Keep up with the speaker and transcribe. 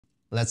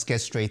Let's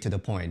get straight to the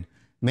point.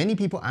 Many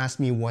people ask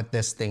me what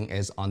this thing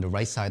is on the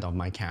right side of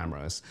my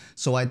cameras,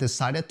 so I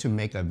decided to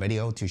make a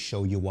video to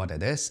show you what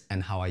it is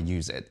and how I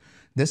use it.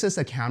 This is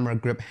a camera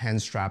grip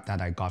hand strap that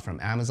I got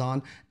from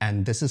Amazon,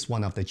 and this is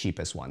one of the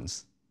cheapest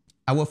ones.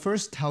 I will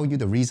first tell you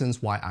the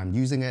reasons why I'm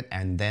using it,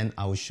 and then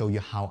I will show you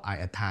how I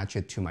attach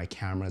it to my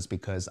cameras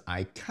because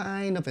I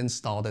kind of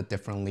installed it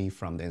differently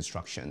from the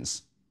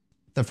instructions.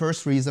 The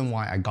first reason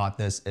why I got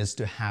this is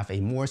to have a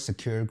more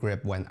secure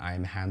grip when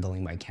I'm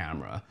handling my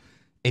camera.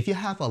 If you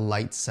have a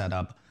light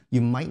setup, you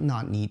might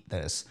not need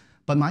this,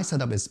 but my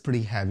setup is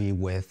pretty heavy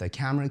with a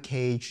camera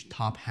cage,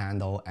 top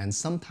handle, and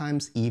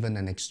sometimes even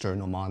an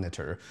external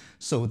monitor,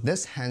 so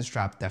this hand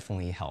strap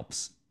definitely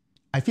helps.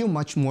 I feel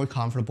much more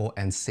comfortable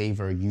and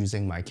safer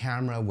using my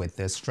camera with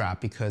this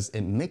strap because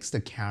it makes the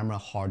camera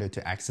harder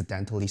to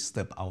accidentally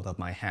slip out of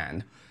my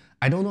hand.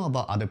 I don't know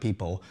about other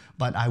people,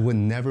 but I would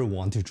never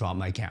want to drop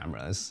my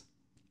cameras.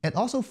 It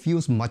also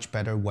feels much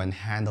better when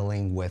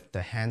handling with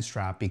the hand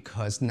strap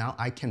because now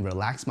I can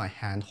relax my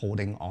hand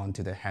holding on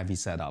to the heavy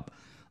setup.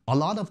 A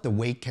lot of the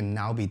weight can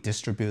now be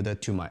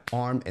distributed to my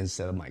arm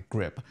instead of my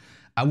grip.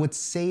 I would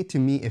say to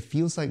me it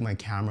feels like my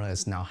camera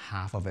is now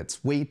half of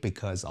its weight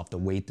because of the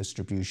weight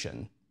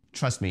distribution.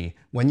 Trust me,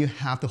 when you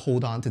have to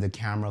hold on to the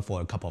camera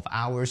for a couple of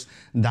hours,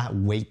 that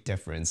weight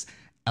difference,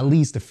 at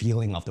least the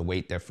feeling of the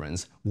weight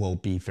difference, will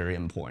be very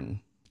important.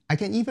 I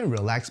can even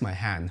relax my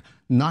hand,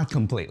 not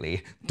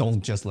completely.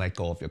 Don't just let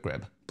go of your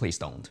grip, please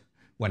don't,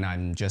 when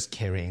I'm just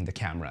carrying the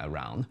camera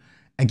around.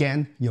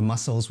 Again, your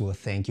muscles will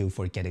thank you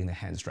for getting the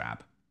hand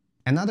strap.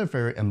 Another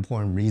very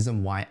important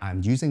reason why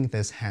I'm using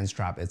this hand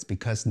strap is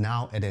because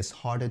now it is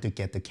harder to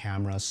get the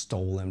camera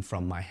stolen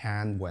from my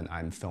hand when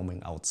I'm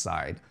filming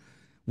outside.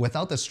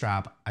 Without the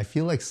strap, I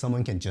feel like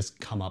someone can just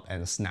come up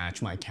and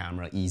snatch my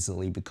camera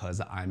easily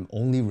because I'm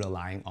only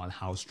relying on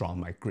how strong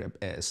my grip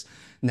is.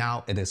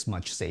 Now it is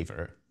much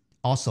safer.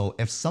 Also,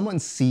 if someone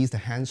sees the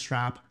hand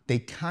strap, they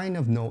kind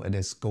of know it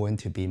is going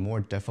to be more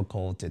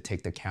difficult to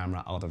take the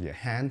camera out of your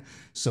hand,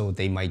 so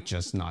they might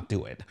just not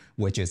do it,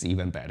 which is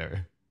even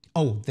better.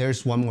 Oh,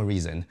 there's one more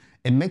reason.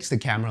 It makes the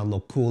camera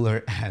look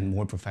cooler and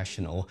more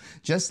professional,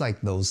 just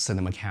like those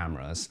cinema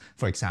cameras,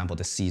 for example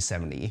the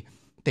C70.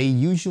 They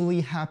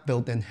usually have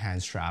built-in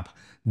hand strap.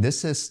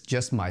 This is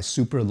just my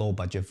super low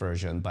budget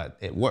version, but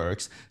it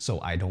works, so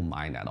I don't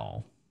mind at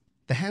all.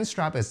 The hand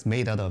strap is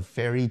made out of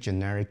very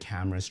generic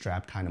camera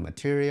strap kind of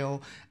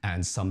material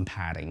and some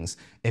paddings.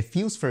 It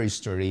feels very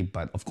sturdy,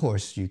 but of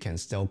course you can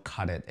still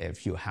cut it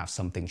if you have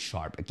something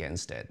sharp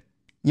against it.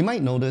 You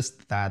might notice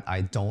that I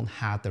don't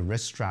have the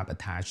wrist strap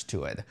attached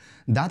to it.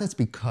 That is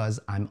because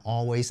I'm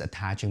always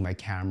attaching my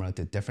camera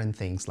to different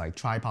things like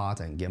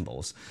tripods and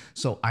gimbals,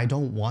 so I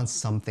don't want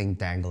something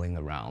dangling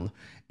around.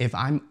 If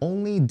I'm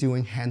only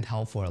doing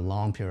handheld for a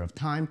long period of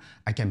time,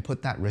 I can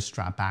put that wrist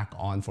strap back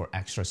on for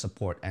extra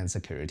support and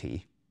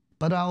security.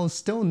 But I'll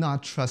still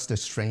not trust the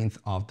strength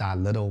of that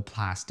little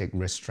plastic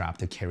wrist strap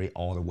to carry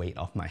all the weight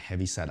of my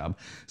heavy setup,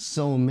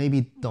 so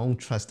maybe don't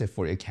trust it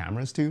for your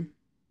cameras too.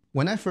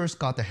 When I first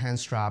got the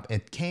hand strap,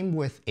 it came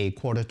with a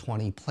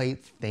 1/4-20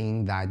 plate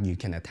thing that you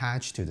can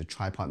attach to the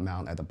tripod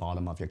mount at the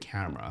bottom of your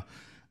camera.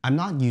 I'm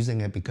not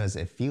using it because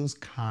it feels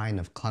kind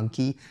of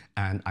clunky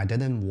and I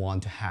didn't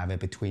want to have it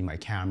between my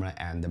camera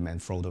and the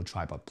Manfrotto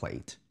tripod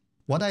plate.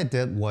 What I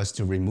did was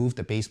to remove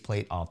the base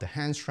plate of the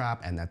hand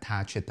strap and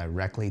attach it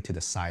directly to the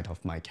side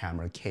of my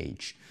camera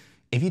cage.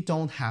 If you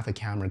don't have a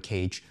camera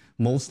cage,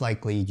 most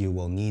likely you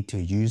will need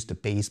to use the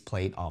base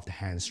plate of the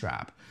hand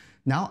strap.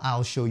 Now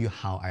I'll show you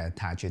how I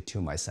attach it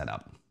to my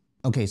setup.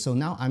 Okay, so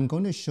now I'm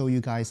going to show you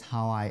guys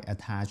how I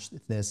attached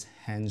this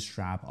hand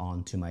strap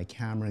onto my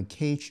camera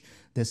cage.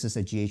 This is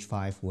a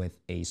GH5 with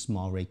a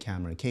small rig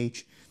camera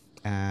cage,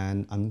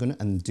 and I'm going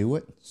to undo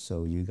it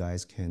so you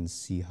guys can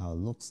see how it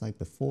looks like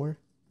before.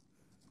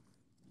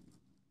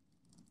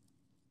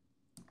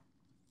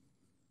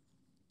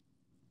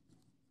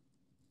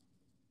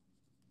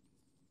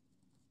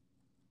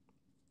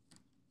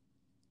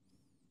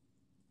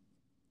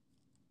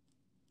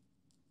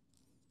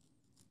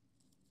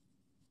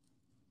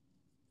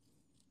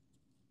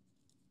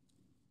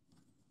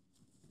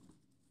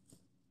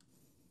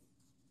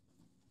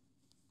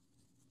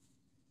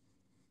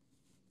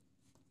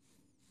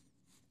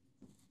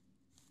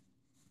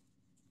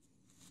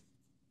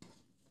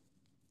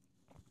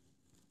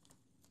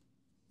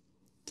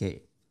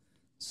 Okay,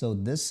 so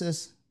this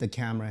is the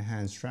camera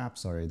hand strap.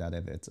 Sorry that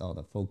if it's out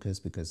of focus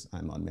because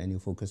I'm on manual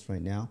focus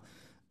right now.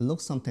 It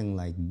looks something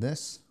like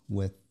this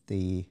with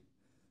the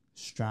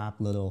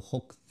strap little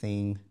hook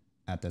thing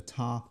at the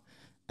top,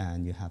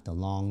 and you have the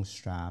long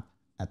strap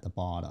at the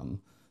bottom.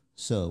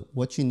 So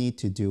what you need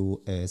to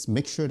do is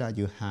make sure that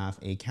you have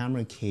a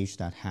camera cage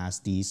that has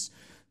these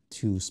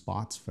two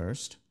spots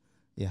first.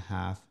 You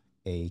have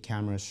a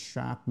camera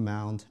strap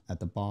mount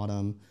at the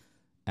bottom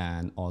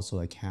and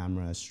also a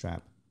camera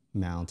strap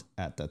mount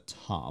at the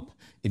top.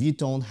 If you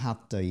don't have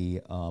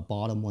the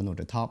bottom one or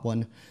the top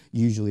one,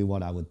 usually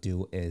what I would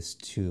do is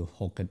to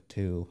hook it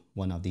to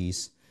one of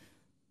these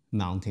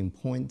mounting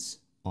points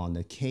on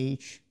the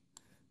cage.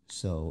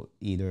 So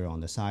either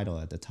on the side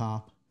or at the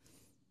top.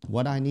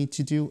 What I need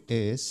to do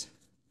is,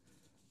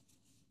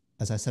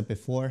 as I said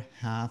before,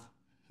 have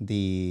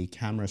the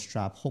camera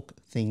strap hook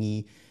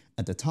thingy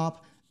at the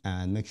top,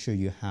 and make sure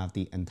you have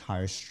the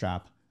entire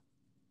strap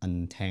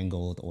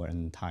untangled or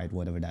untied,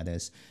 whatever that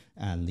is,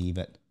 and leave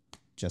it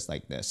just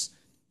like this.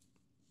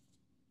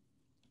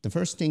 The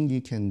first thing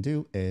you can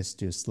do is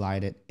to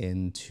slide it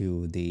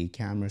into the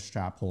camera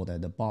strap holder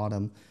at the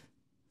bottom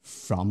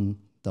from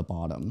the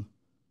bottom.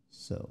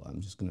 So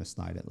I'm just gonna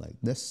slide it like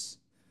this,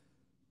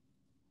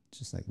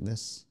 just like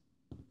this.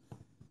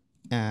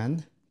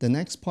 And the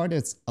next part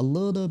is a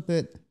little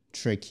bit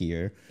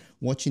trickier.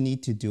 What you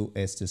need to do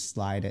is to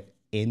slide it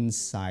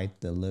inside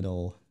the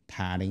little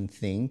padding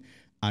thing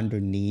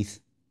underneath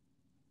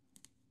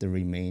the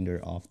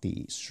remainder of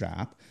the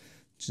strap,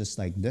 just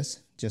like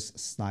this. Just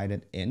slide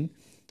it in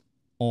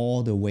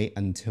all the way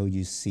until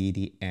you see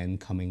the end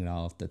coming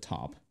out of the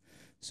top.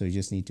 So you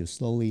just need to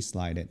slowly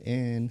slide it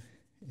in.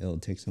 It'll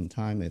take some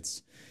time.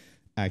 It's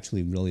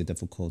actually really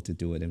difficult to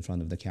do it in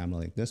front of the camera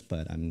like this,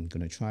 but I'm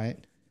gonna try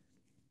it.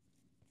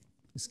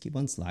 Just keep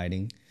on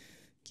sliding,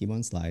 keep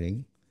on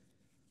sliding.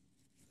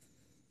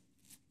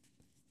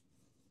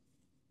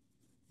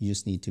 You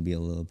just need to be a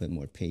little bit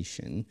more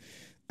patient.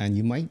 And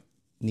you might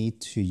need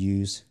to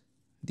use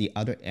the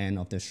other end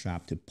of the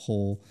strap to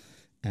pull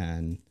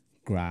and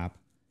grab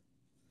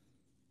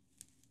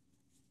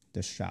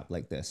the strap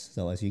like this.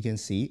 So as you can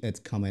see, it's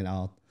coming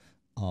out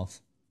of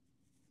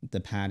the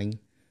padding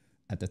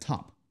at the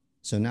top.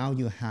 So now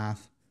you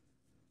have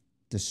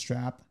the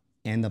strap,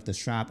 end of the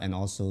strap, and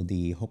also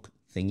the hook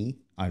thingy.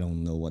 I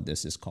don't know what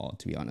this is called,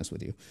 to be honest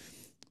with you.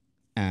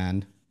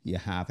 And you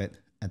have it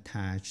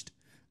attached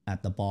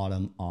at the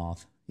bottom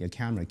of your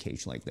camera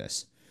cage like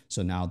this.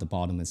 So now the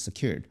bottom is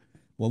secured.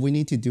 What we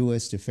need to do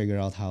is to figure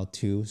out how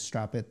to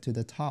strap it to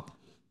the top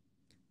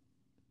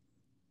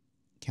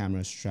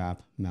camera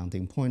strap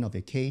mounting point of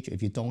your cage.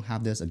 If you don't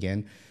have this,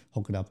 again,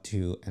 hook it up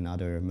to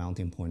another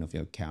mounting point of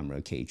your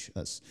camera cage.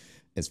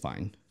 It's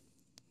fine.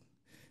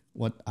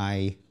 What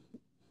I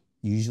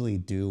usually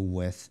do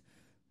with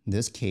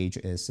this cage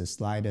is to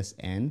slide this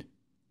end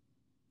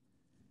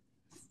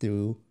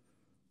through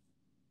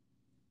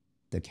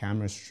the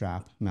camera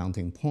strap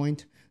mounting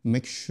point.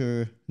 Make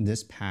sure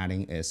this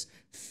padding is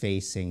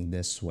facing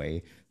this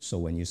way. So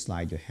when you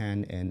slide your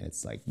hand in,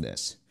 it's like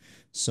this.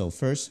 So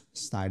first,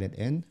 slide it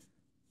in.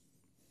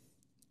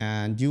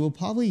 And you will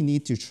probably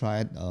need to try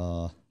it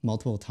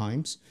multiple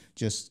times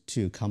just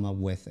to come up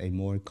with a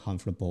more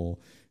comfortable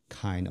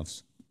kind of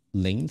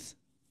length.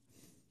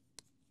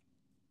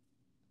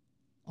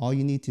 All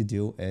you need to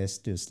do is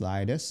to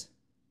slide this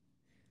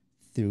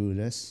through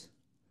this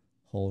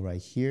hole right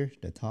here,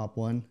 the top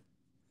one.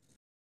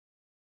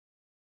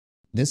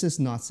 This is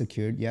not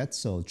secured yet,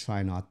 so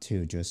try not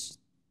to just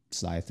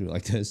slide through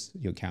like this.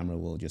 Your camera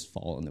will just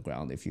fall on the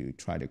ground if you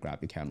try to grab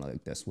your camera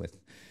like this with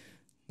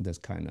this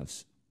kind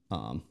of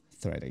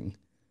threading.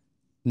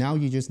 Now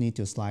you just need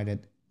to slide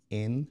it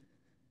in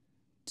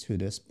to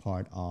this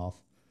part of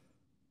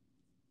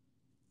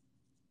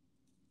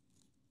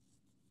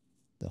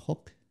the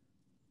hook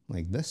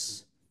like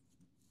this.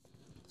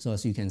 So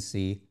as you can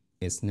see,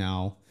 it's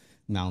now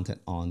mounted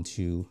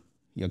onto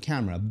your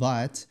camera,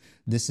 but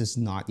this is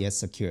not yet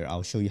secure.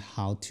 I'll show you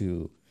how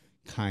to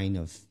kind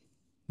of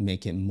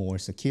make it more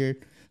secure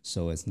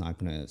so it's not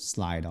gonna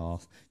slide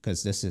off,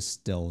 because this is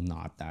still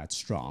not that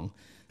strong.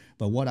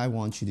 But what I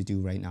want you to do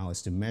right now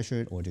is to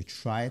measure it or to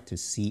try it to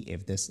see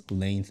if this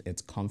length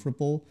is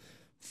comfortable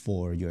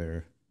for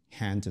your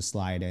hand to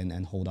slide in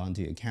and hold on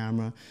to your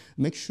camera.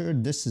 Make sure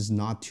this is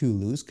not too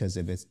loose, because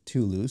if it's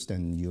too loose,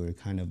 then you're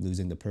kind of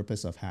losing the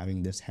purpose of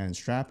having this hand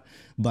strap.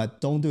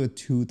 But don't do it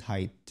too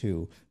tight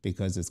too,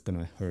 because it's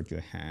gonna hurt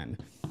your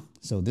hand.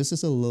 So this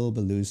is a little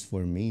bit loose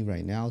for me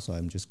right now, so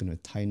I'm just gonna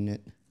tighten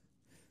it,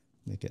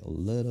 make it a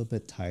little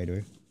bit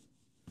tighter.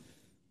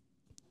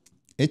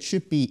 It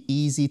should be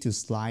easy to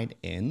slide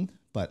in,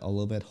 but a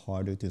little bit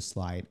harder to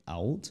slide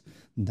out.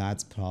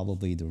 That's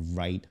probably the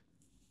right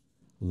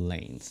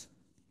length.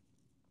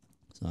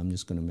 So I'm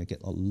just gonna make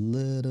it a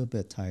little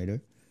bit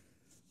tighter.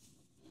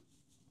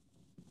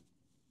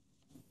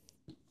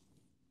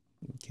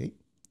 Okay.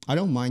 I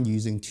don't mind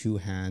using two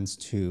hands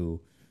to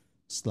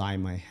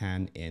slide my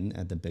hand in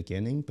at the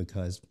beginning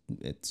because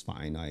it's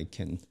fine. I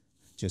can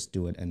just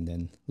do it and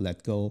then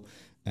let go,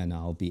 and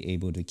I'll be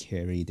able to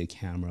carry the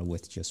camera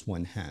with just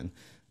one hand.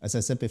 As I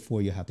said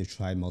before, you have to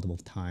try multiple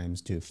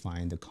times to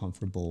find the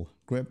comfortable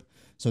grip.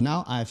 So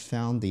now I've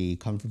found the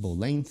comfortable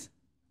length.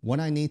 What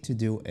I need to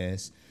do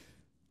is,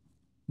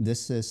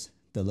 this is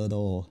the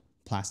little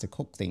plastic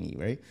hook thingy,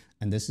 right?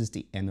 And this is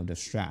the end of the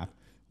strap.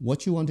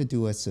 What you want to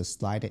do is to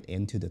slide it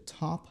into the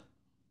top,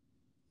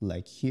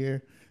 like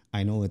here.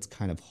 I know it's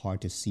kind of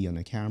hard to see on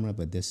the camera,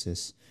 but this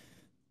is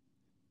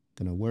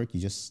gonna work. You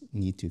just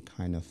need to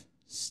kind of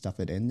stuff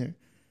it in there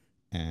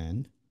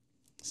and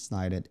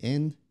slide it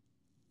in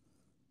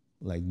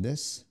like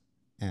this.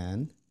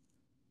 And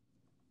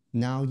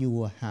now you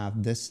will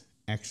have this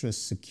extra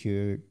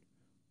secured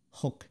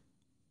hook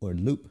or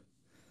loop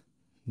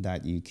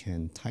that you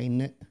can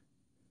tighten it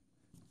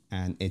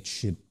and it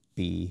should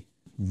be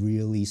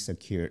really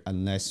secure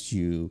unless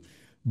you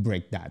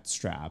break that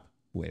strap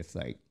with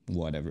like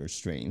whatever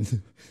strength.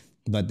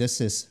 But this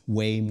is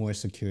way more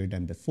secure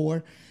than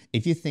before.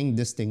 If you think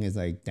this thing is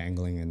like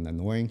dangling and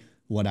annoying,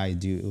 what I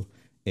do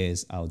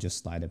is I'll just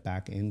slide it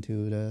back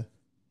into the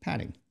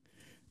padding.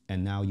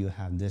 And now you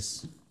have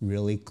this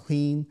really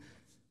clean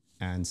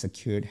and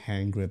secured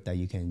hand grip that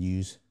you can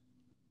use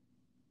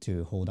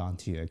to hold on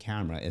to your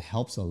camera. It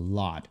helps a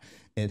lot.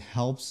 It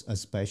helps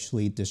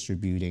especially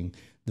distributing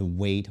the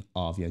weight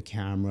of your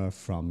camera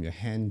from your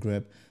hand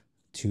grip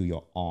to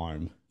your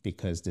arm,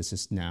 because this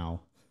is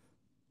now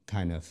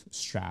kind of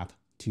strapped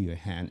to your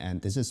hand,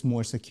 and this is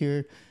more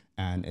secure,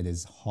 and it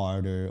is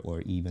harder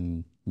or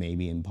even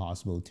maybe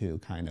impossible to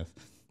kind of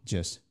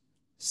just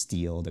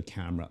steal the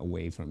camera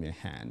away from your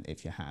hand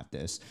if you have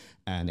this.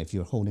 And if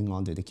you're holding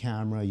onto the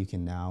camera, you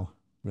can now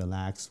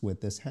relax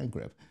with this hand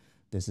grip.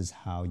 This is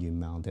how you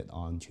mount it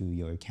onto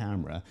your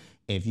camera.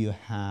 If you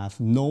have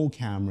no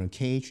camera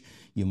cage,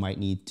 you might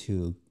need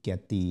to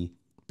get the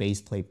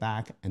base plate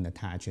back and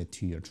attach it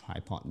to your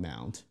tripod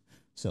mount.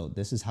 So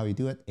this is how you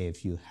do it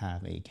if you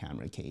have a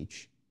camera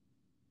cage.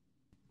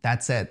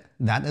 That's it.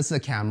 That is the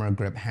camera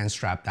grip hand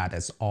strap that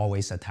is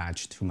always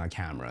attached to my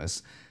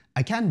cameras.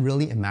 I can't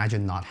really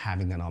imagine not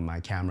having it on my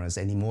cameras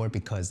anymore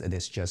because it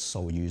is just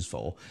so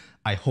useful.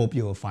 I hope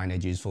you will find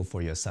it useful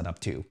for your setup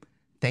too.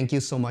 Thank you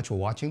so much for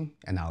watching,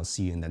 and I'll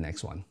see you in the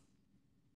next one.